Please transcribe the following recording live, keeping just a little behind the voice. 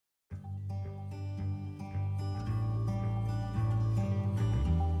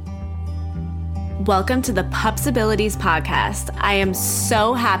Welcome to the Pupsibilities podcast. I am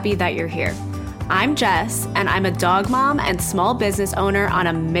so happy that you're here. I'm Jess, and I'm a dog mom and small business owner on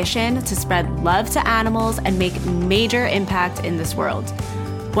a mission to spread love to animals and make major impact in this world.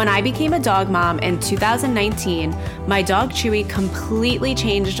 When I became a dog mom in 2019, my dog Chewy completely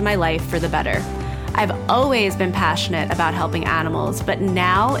changed my life for the better. I've always been passionate about helping animals, but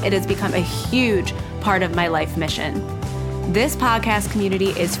now it has become a huge part of my life mission. This podcast community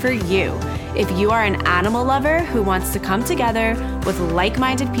is for you if you are an animal lover who wants to come together with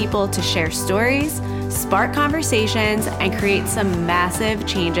like-minded people to share stories, spark conversations, and create some massive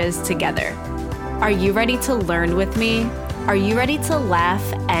changes together. Are you ready to learn with me? Are you ready to laugh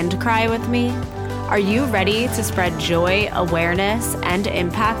and cry with me? Are you ready to spread joy, awareness, and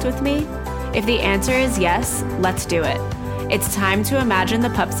impact with me? If the answer is yes, let's do it. It's time to imagine the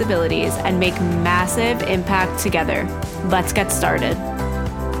Pupsibilities and make massive impact together. Let's get started.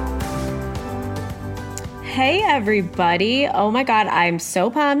 Hey everybody. Oh my God, I'm so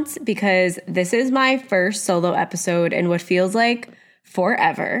pumped because this is my first solo episode in what feels like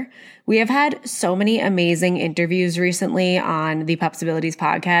forever. We have had so many amazing interviews recently on the Pupsibilities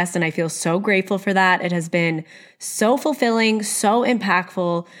podcast, and I feel so grateful for that. It has been so fulfilling, so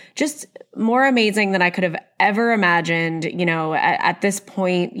impactful, just more amazing than I could have ever imagined, at this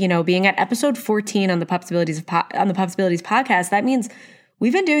point, being at episode 14 on the Pupsibilities podcast. That means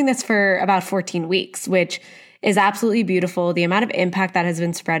we've been doing this for about 14 weeks, which is absolutely beautiful. The amount of impact that has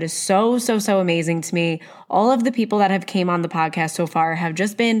been spread is so amazing to me. All of the people that have came on the podcast so far have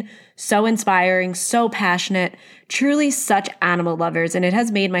just been so inspiring, so passionate, truly such animal lovers. And it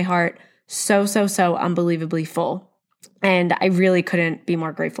has made my heart so unbelievably full. And I really couldn't be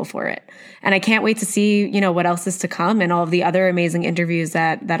more grateful for it. And I can't wait to see, what else is to come and all of the other amazing interviews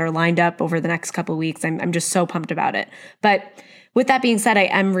that are lined up over the next couple of weeks. I'm just so pumped about it. But with that being said,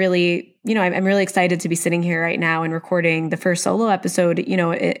 I'm really excited to be sitting here right now and recording the first solo episode,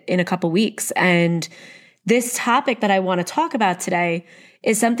 in a couple weeks. And this topic that I want to talk about today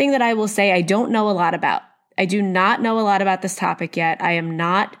is something that I will say I don't know a lot about. I do not know a lot about this topic yet. I am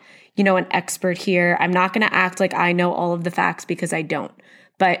not, an expert here. I'm not going to act like I know all of the facts because I don't.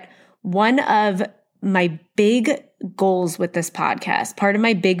 But one of my big goals with this podcast, part of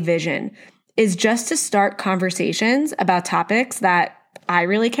my big vision, is just to start conversations about topics that I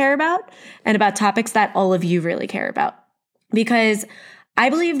really care about and about topics that all of you really care about. Because I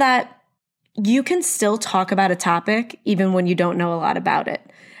believe that you can still talk about a topic even when you don't know a lot about it,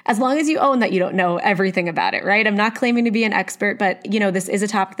 as long as you own that you don't know everything about it, right? I'm not claiming to be an expert, but this is a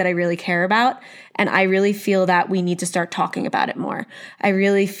topic that I really care about. And I really feel that we need to start talking about it more. I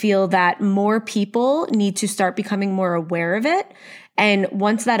really feel that more people need to start becoming more aware of it. And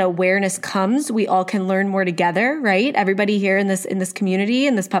once that awareness comes, we all can learn more together, right? Everybody here in this community,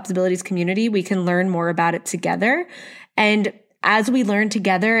 in this Pupsibilities community, we can learn more about it together. And as we learn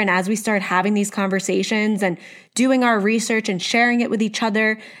together and as we start having these conversations and doing our research and sharing it with each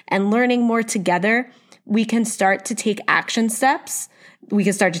other and learning more together, we can start to take action steps. We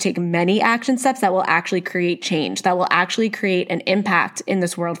can start to take many action steps that will actually create change, that will actually create an impact in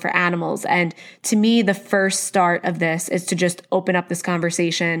this world for animals. And to me, the first start of this is to just open up this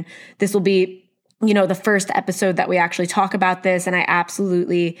conversation. This will be the first episode that we actually talk about this. And I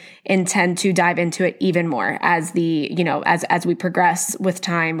absolutely intend to dive into it even more as as we progress with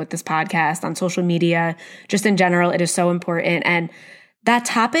time with this podcast on social media, just in general. It is so important. And that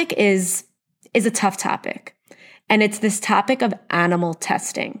topic is a tough topic. And it's this topic of animal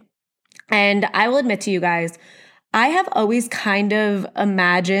testing. And I will admit to you guys, I have always kind of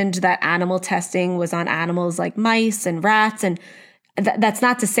imagined that animal testing was on animals like mice and rats. And that's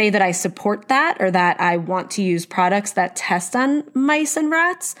not to say that I support that or that I want to use products that test on mice and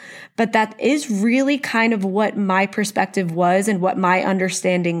rats, but that is really kind of what my perspective was and what my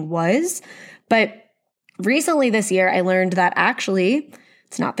understanding was. But recently this year, I learned that actually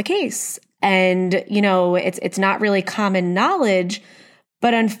it's not the case. And, it's not really common knowledge,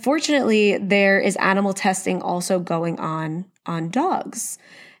 but unfortunately there is animal testing also going on dogs.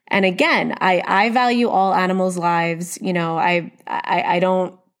 And again, I value all animals' lives. I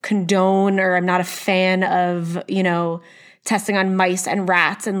don't condone, or I'm not a fan of, testing on mice and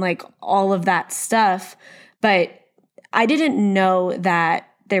rats and like all of that stuff. But I didn't know that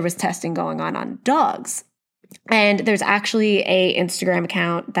there was testing going on dogs. And there's actually a Instagram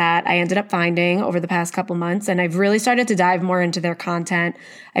account that I ended up finding over the past couple months, and I've really started to dive more into their content.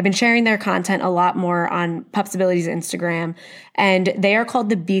 I've been sharing their content a lot more on Pupsibilities Instagram, and they are called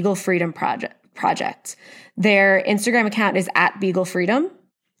the Beagle Freedom Project. Their Instagram account is @Beagle Freedom,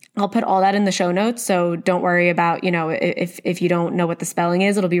 I'll put all that in the show notes. So don't worry about, if you don't know what the spelling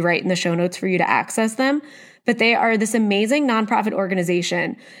is, it'll be right in the show notes for you to access them. But they are this amazing nonprofit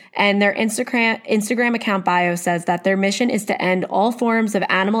organization, and their Instagram account bio says that their mission is to end all forms of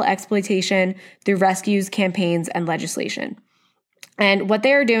animal exploitation through rescues, campaigns, and legislation. And what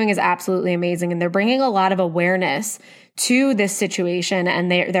they are doing is absolutely amazing, and they're bringing a lot of awareness to this situation,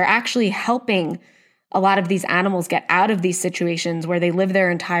 and they're actually helping a lot of these animals get out of these situations where they live their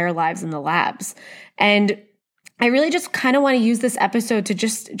entire lives in the labs. And I really just kind of want to use this episode to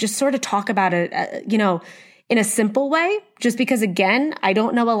just sort of talk about it, in a simple way, just because, again, I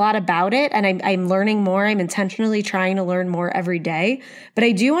don't know a lot about it, and I'm learning more. I'm intentionally trying to learn more every day. But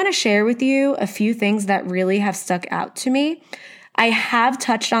I do want to share with you a few things that really have stuck out to me. I have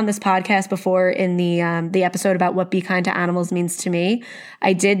touched on this podcast before in the episode about what Be Kind to Animals means to me.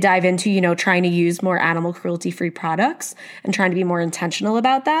 I did dive into, trying to use more animal cruelty-free products and trying to be more intentional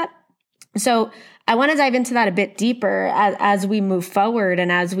about that. So I want to dive into that a bit deeper as we move forward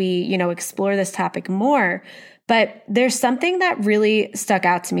and as we, explore this topic more. But there's something that really stuck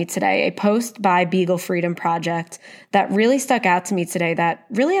out to me today, a post by Beagle Freedom Project that really stuck out to me today that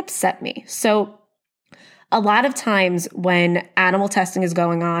really upset me. So a lot of times when animal testing is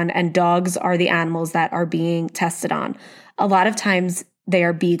going on and dogs are the animals that are being tested on, a lot of times they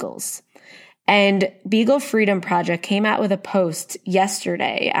are beagles. And Beagle Freedom Project came out with a post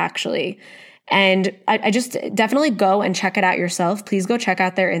yesterday, actually. And I just definitely go and check it out yourself. Please go check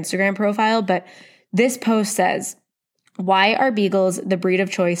out their Instagram profile. But this post says, "Why are beagles the breed of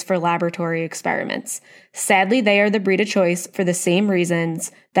choice for laboratory experiments? Sadly, they are the breed of choice for the same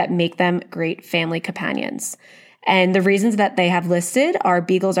reasons that make them great family companions." And the reasons that they have listed are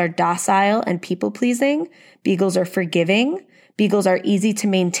beagles are docile and people-pleasing, beagles are forgiving, beagles are easy to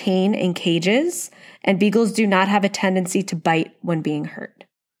maintain in cages, and beagles do not have a tendency to bite when being hurt.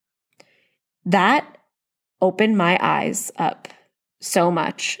 That opened my eyes up so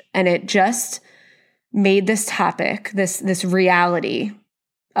much, and it just made this topic, this reality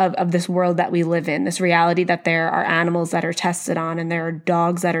of this world that we live in, this reality that there are animals that are tested on and there are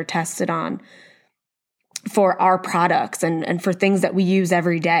dogs that are tested on for our products and for things that we use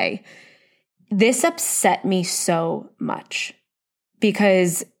every day. This upset me so much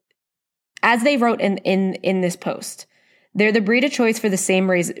because, as they wrote in this post, they're the breed of choice for the same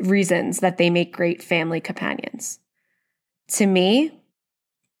reasons that they make great family companions. To me,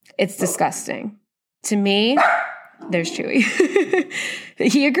 it's disgusting. To me, there's Chewy.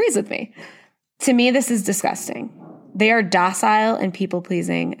 He agrees with me. To me, this is disgusting. They are docile and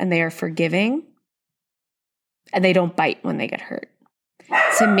people-pleasing, and they are forgiving, and they don't bite when they get hurt.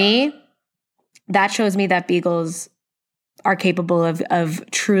 To me, that shows me that beagles are capable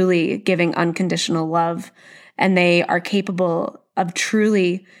of truly giving unconditional love, and they are capable of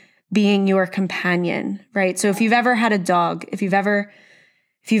truly being your companion, right? So if you've ever had a dog, if you've ever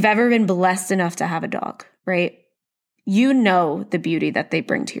been blessed enough to have a dog, right? You know the beauty that they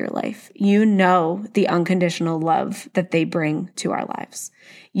bring to your life. You know the unconditional love that they bring to our lives.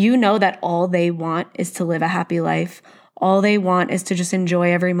 You know that all they want is to live a happy life. All they want is to just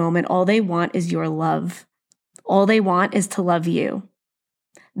enjoy every moment. All they want is your love. All they want is to love you.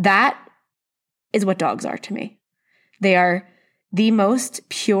 That is what dogs are to me. They are the most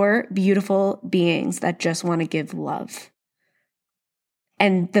pure, beautiful beings that just want to give love.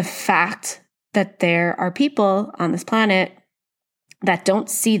 And the fact that there are people on this planet that don't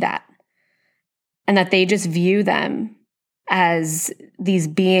see that, and that they just view them as these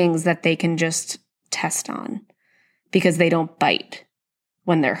beings that they can just test on because they don't bite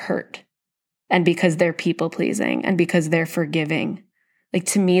when they're hurt, and because they're people-pleasing, and because they're forgiving. Like,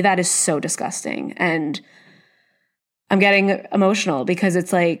 to me, that is so disgusting. And I'm getting emotional because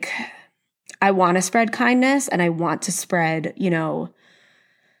it's like, I want to spread kindness, and I want to spread,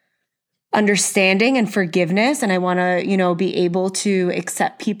 understanding and forgiveness. And I want to, be able to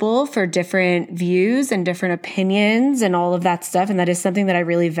accept people for different views and different opinions and all of that stuff. And that is something that I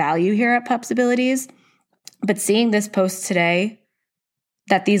really value here at Pups Abilities. But seeing this post today,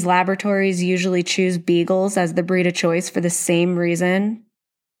 that these laboratories usually choose beagles as the breed of choice for the same reason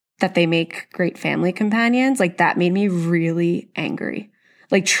that they make great family companions, like, that made me really angry,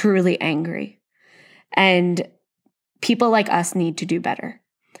 like truly angry. And people like us need to do better.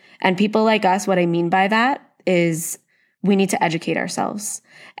 And people like us, what I mean by that is we need to educate ourselves,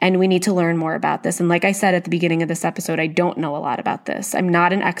 and we need to learn more about this. And like I said at the beginning of this episode, I don't know a lot about this. I'm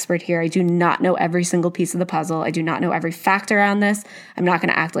not an expert here. I do not know every single piece of the puzzle. I do not know every fact around this. I'm not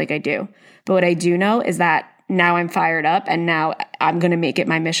going to act like I do. But what I do know is that now I'm fired up and now I'm going to make it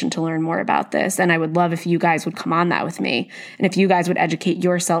my mission to learn more about this. And I would love if you guys would come on that with me and if you guys would educate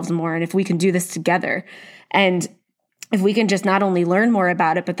yourselves more and if we can do this together. And if we can just not only learn more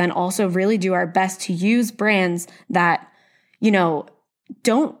about it, but then also really do our best to use brands that,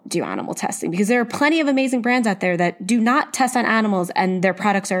 don't do animal testing, because there are plenty of amazing brands out there that do not test on animals and their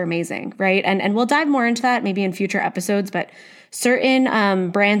products are amazing, right? And we'll dive more into that maybe in future episodes, but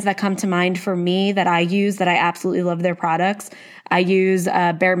certain brands that come to mind for me that I use, that I absolutely love their products. I use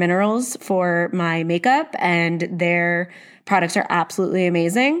Bare Minerals for my makeup and their products are absolutely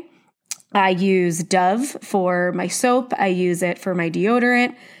amazing. I use Dove for my soap. I use it for my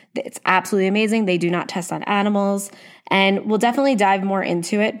deodorant. It's absolutely amazing. They do not test on animals. And we'll definitely dive more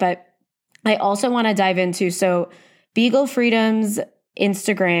into it. But I also want to dive into, Beagle Freedom's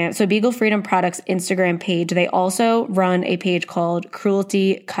Instagram, Beagle Freedom Products Instagram page, they also run a page called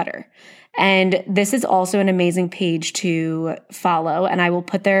Cruelty Cutter. And this is also an amazing page to follow. And I will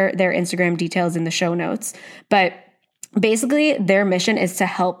put their Instagram details in the show notes. But basically, their mission is to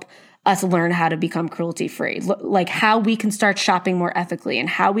help us learn how to become cruelty free, like how we can start shopping more ethically and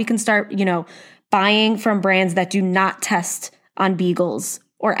how we can start, buying from brands that do not test on beagles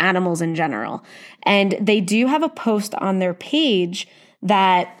or animals in general. And they do have a post on their page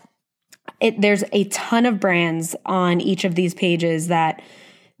that there's a ton of brands on each of these pages that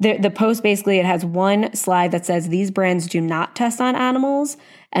the post basically, it has one slide that says these brands do not test on animals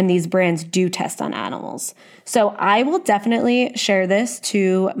and these brands do test on animals. So I will definitely share this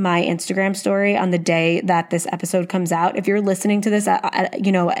to my Instagram story on the day that this episode comes out. If you're listening to this,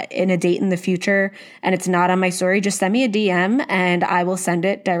 in a date in the future and it's not on my story, just send me a DM and I will send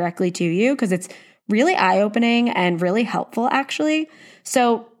it directly to you because it's really eye-opening and really helpful actually.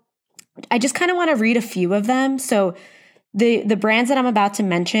 So I just kind of want to read a few of them. So the brands that I'm about to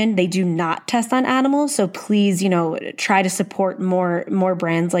mention, they do not test on animals. So please, try to support more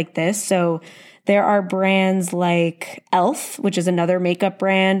brands like this. So there are brands like e.l.f., which is another makeup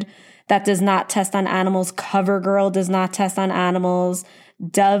brand that does not test on animals. CoverGirl does not test on animals.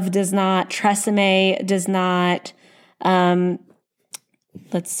 Dove does not. Tresemme does not.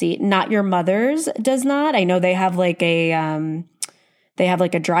 Let's see. Not Your Mother's does not. I know they have like a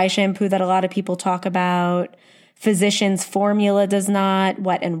dry shampoo that a lot of people talk about. Physicians Formula does not.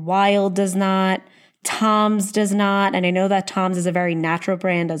 Wet n Wild does not. Tom's does not. And I know that Tom's is a very natural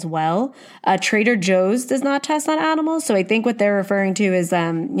brand as well. Trader Joe's does not test on animals. So I think what they're referring to is,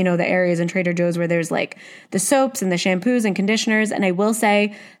 the areas in Trader Joe's where there's like the soaps and the shampoos and conditioners. And I will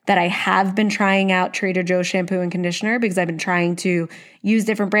say that I have been trying out Trader Joe's shampoo and conditioner because I've been trying to use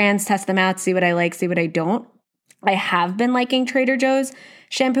different brands, test them out, see what I like, see what I don't. I have been liking Trader Joe's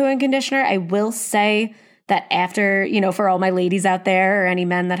shampoo and conditioner. I will say that after, for all my ladies out there or any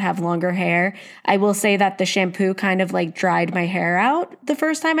men that have longer hair, I will say that the shampoo kind of like dried my hair out the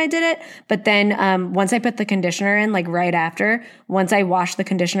first time I did it. But then once I put the conditioner in, like right after, once I washed the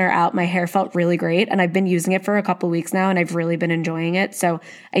conditioner out, my hair felt really great. And I've been using it for a couple weeks now and I've really been enjoying it. So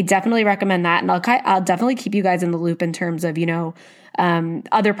I definitely recommend that. And I'll definitely keep you guys in the loop in terms of,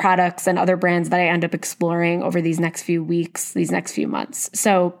 other products and other brands that I end up exploring over these next few weeks, these next few months.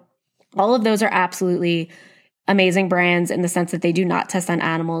 So all of those are absolutely amazing brands in the sense that they do not test on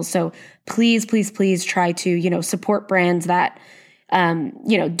animals. So please, please, please try to, support brands that,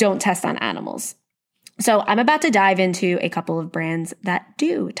 don't test on animals. So I'm about to dive into a couple of brands that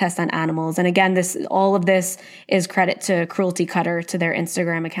do test on animals. And again, all of this is credit to Cruelty Cutter, to their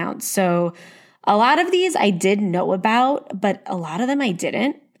Instagram account. So a lot of these I did know about, but a lot of them I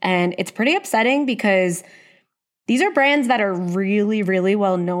didn't. And it's pretty upsetting because these are brands that are really, really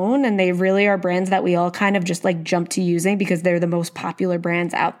well known, and they really are brands that we all kind of just like jump to using because they're the most popular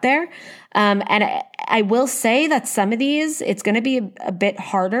brands out there. And I will say that some of these, it's going to be a bit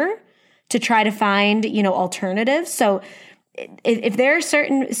harder to try to find, alternatives. So if there are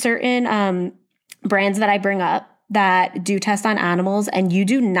certain brands that I bring up that do test on animals and you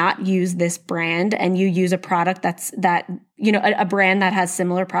do not use this brand and you use a product a brand that has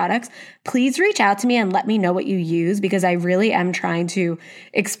similar products, please reach out to me and let me know what you use because I really am trying to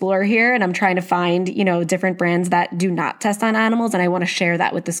explore here and I'm trying to find, different brands that do not test on animals. And I want to share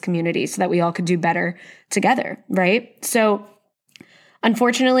that with this community so that we all could do better together, right? So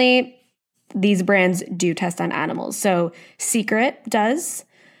unfortunately, these brands do test on animals. So Secret does.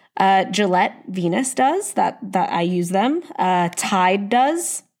 Gillette Venus does, that I use them. Tide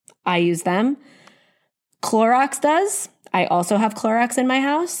does, I use them. Clorox does, I also have Clorox in my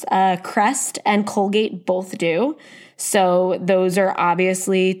house. Crest and Colgate both do. So those are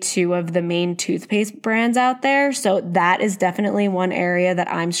obviously two of the main toothpaste brands out there. So that is definitely one area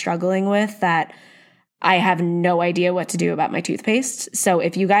that I'm struggling with that I have no idea what to do about my toothpaste. So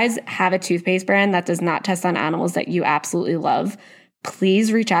if you guys have a toothpaste brand that does not test on animals that you absolutely love,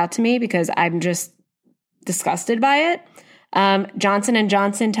 please reach out to me because I'm just disgusted by it. Johnson &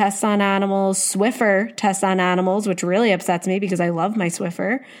 Johnson tests on animals. Swiffer tests on animals, which really upsets me because I love my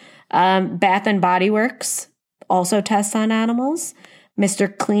Swiffer. Bath and Body Works also tests on animals.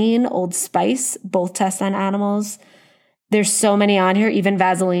 Mr. Clean, Old Spice, both test on animals. There's so many on here, even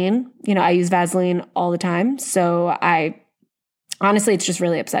Vaseline. I use Vaseline all the time. So honestly, it's just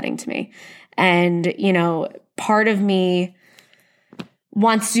really upsetting to me. And, part of me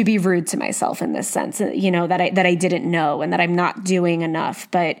wants to be rude to myself in this sense, that I didn't know and that I'm not doing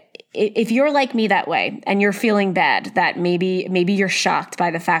enough. But if you're like me that way and you're feeling bad, that maybe you're shocked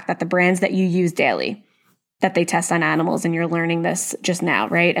by the fact that the brands that you use daily, that they test on animals, and you're learning this just now,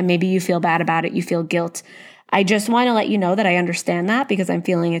 right? And maybe you feel bad about it, you feel guilt. I just want to let you know that I understand that because I'm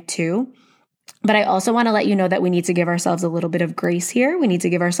feeling it too. But I also want to let you know that we need to give ourselves a little bit of grace here. We need to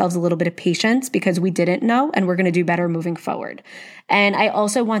give ourselves a little bit of patience because we didn't know, and we're going to do better moving forward. And I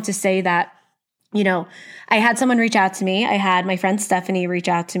also want to say that, I had someone reach out to me. I had my friend Stephanie reach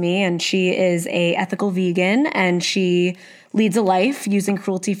out to me, and she is a ethical vegan, and she leads a life using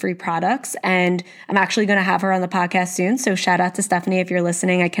cruelty-free products. And I'm actually going to have her on the podcast soon. So shout out to Stephanie if you're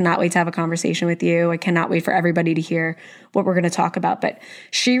listening. I cannot wait to have a conversation with you. I cannot wait for everybody to hear what we're going to talk about. But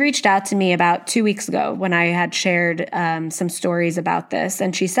she reached out to me about 2 weeks ago when I had shared some stories about this.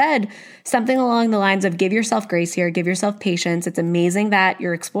 And she said something along the lines of, give yourself grace here, give yourself patience. It's amazing that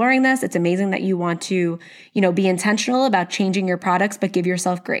you're exploring this. It's amazing that you want to, be intentional about changing your products, but give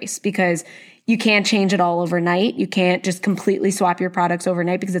yourself grace because you can't change it all overnight. You can't just completely swap your products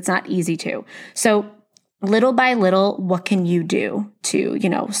overnight because it's not easy to. So little by little, what can you do to,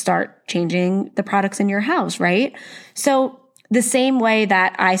 start changing the products in your house, right? So the same way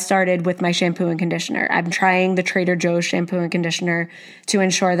that I started with my shampoo and conditioner, I'm trying the Trader Joe's shampoo and conditioner to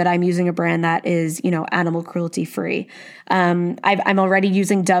ensure that I'm using a brand that is, animal cruelty free. I'm already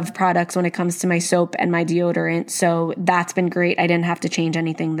using Dove products when it comes to my soap and my deodorant. So that's been great. I didn't have to change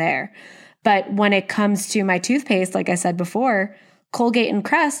anything there. But when it comes to my toothpaste, like I said before, Colgate and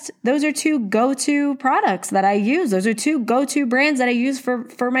Crest, those are two go-to products that I use. Those are two go-to brands that I use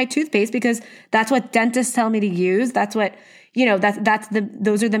for my toothpaste because that's what dentists tell me to use. That's what,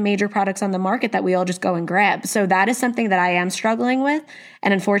 those are the major products on the market that we all just go and grab. So that is something that I am struggling with.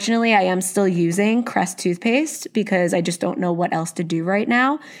 And unfortunately, I am still using Crest toothpaste because I just don't know what else to do right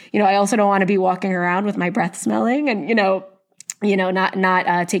now. I also don't want to be walking around with my breath smelling and,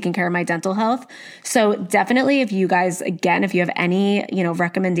 not taking care of my dental health. So definitely if you guys, again, if you have any,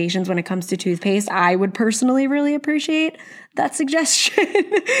 recommendations when it comes to toothpaste, I would personally really appreciate that suggestion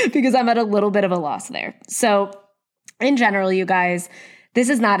because I'm at a little bit of a loss there. So in general, you guys, this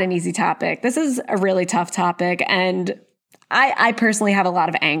is not an easy topic. This is a really tough topic. And I personally have a lot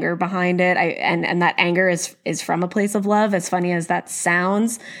of anger behind it. And that anger is from a place of love. As funny as that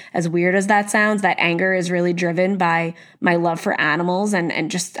sounds, as weird as that sounds, that anger is really driven by my love for animals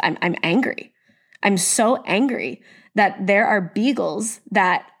and just I'm angry. I'm so angry that there are beagles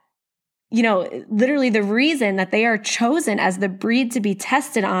that, literally the reason that they are chosen as the breed to be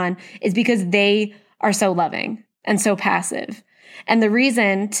tested on is because they are so loving and so passive. And the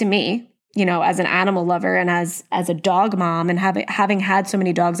reason to me, as an animal lover and as a dog mom and having had so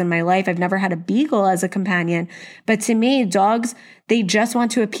many dogs in my life, I've never had a beagle as a companion. But to me, dogs, they just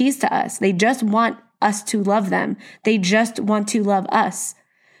want to appease to us. They just want us to love them. They just want to love us.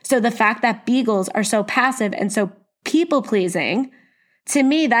 So the fact that beagles are so passive and so people pleasing, to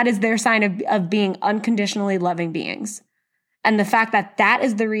me, that is their sign of being unconditionally loving beings. And the fact that that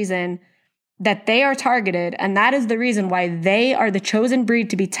is the reason that they are targeted, and that is the reason why they are the chosen breed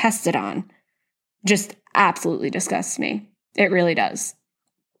to be tested on, just absolutely disgusts me. It really does.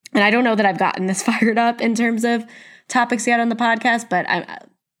 And I don't know that I've gotten this fired up in terms of topics yet on the podcast, but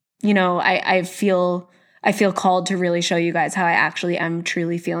I feel called to really show you guys how I actually am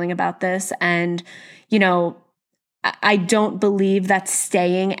truly feeling about this. And, I don't believe that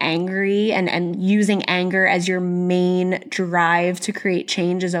staying angry and using anger as your main drive to create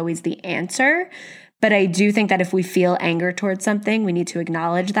change is always the answer. But I do think that if we feel anger towards something, we need to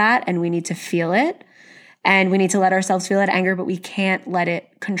acknowledge that and we need to feel it. And we need to let ourselves feel that anger, but we can't let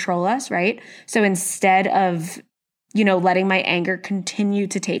it control us, right? So instead of, letting my anger continue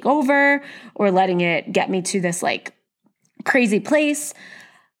to take over or letting it get me to this like crazy place,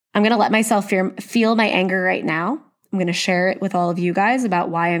 I'm going to let myself feel my anger right now. I'm going to share it with all of you guys about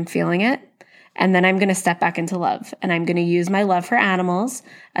why I'm feeling it. And then I'm going to step back into love, and I'm going to use my love for animals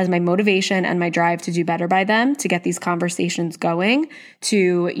as my motivation and my drive to do better by them, to get these conversations going,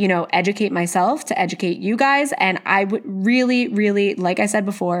 to, educate myself, to educate you guys. And I would really, really, like I said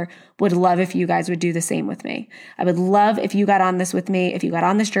before, would love if you guys would do the same with me. I would love if you got on this with me, if you got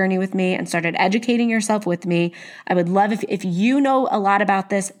on this journey with me and started educating yourself with me. I would love if you know a lot about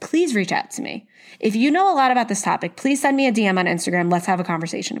this, please reach out to me. If you know a lot about this topic, please send me a DM on Instagram. Let's have a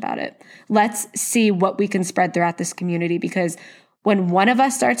conversation about it. Let's see what we can spread throughout this community, because when one of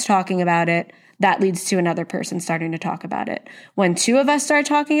us starts talking about it, that leads to another person starting to talk about it. When two of us start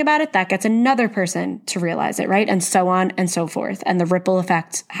talking about it, that gets another person to realize it, right? And so on and so forth. And the ripple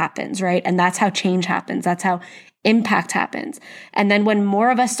effect happens, right? And that's how change happens. That's how impact happens. And then when more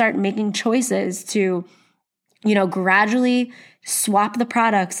of us start making choices to, gradually swap the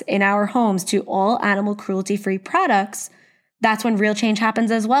products in our homes to all animal cruelty-free products, that's when real change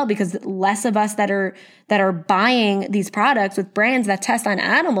happens as well, because less of us that are buying these products with brands that test on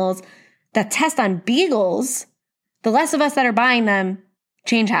animals, that test on beagles, the less of us that are buying them,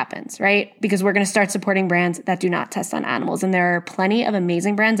 change happens, right? Because we're going to start supporting brands that do not test on animals. And there are plenty of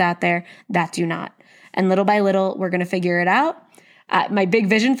amazing brands out there that do not. And little by little, we're going to figure it out. My big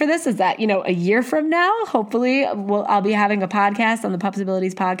vision for this is that, a year from now, hopefully I'll be having a podcast on the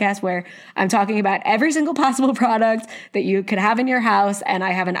Pupsibilities podcast where I'm talking about every single possible product that you could have in your house. And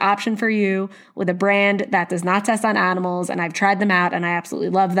I have an option for you with a brand that does not test on animals. And I've tried them out and I absolutely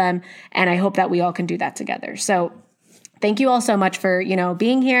love them. And I hope that we all can do that together. So thank you all so much for,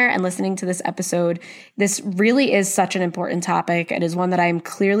 being here and listening to this episode. This really is such an important topic. It is one that I'm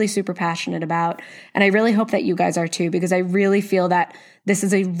clearly super passionate about. And I really hope that you guys are too, because I really feel that this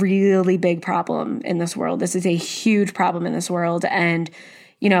is a really big problem in this world. This is a huge problem in this world. And,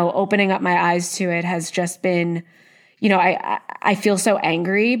 opening up my eyes to it has just been, I feel so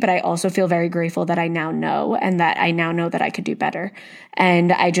angry, but I also feel very grateful that I now know, and that I now know that I could do better.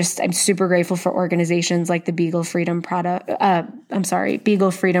 And I'm super grateful for organizations like the Beagle Freedom Project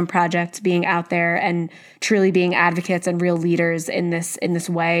being out there and truly being advocates and real leaders in this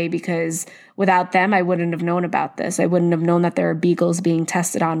way, because without them, I wouldn't have known about this. I wouldn't have known that there are beagles being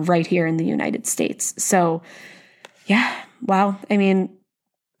tested on right here in the United States. So yeah, wow.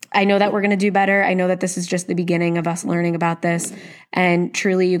 I know that we're going to do better. I know that this is just the beginning of us learning about this. And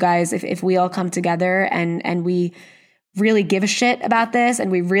truly, you guys, if we all come together and we really give a shit about this,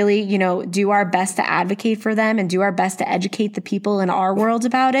 and we really, do our best to advocate for them and do our best to educate the people in our world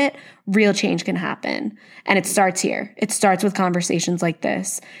about it, real change can happen. And it starts here. It starts with conversations like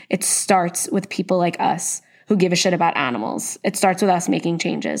this. It starts with people like us who give a shit about animals. It starts with us making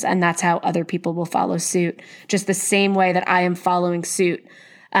changes. And that's how other people will follow suit, just the same way that I am following suit,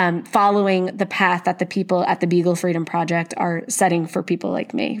 following the path that the people at the Beagle Freedom Project are setting for people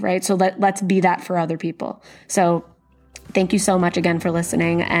like me, right? So let's be that for other people. So thank you so much again for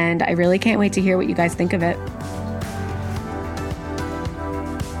listening, and I really can't wait to hear what you guys think of it.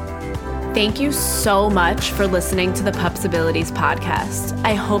 Thank you so much for listening to the Pupsibilities podcast.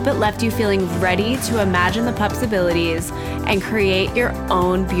 I hope it left you feeling ready to imagine the Pupsibilities and create your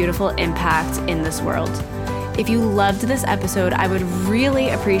own beautiful impact in this world. If you loved this episode, I would really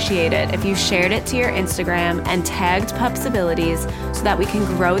appreciate it if you shared it to your Instagram and tagged Pupsibilities so that we can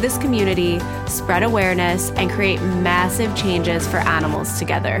grow this community, spread awareness, and create massive changes for animals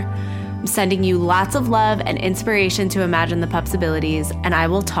together. I'm sending you lots of love and inspiration to imagine the Pupsibilities, and I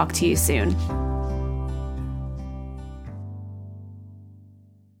will talk to you soon.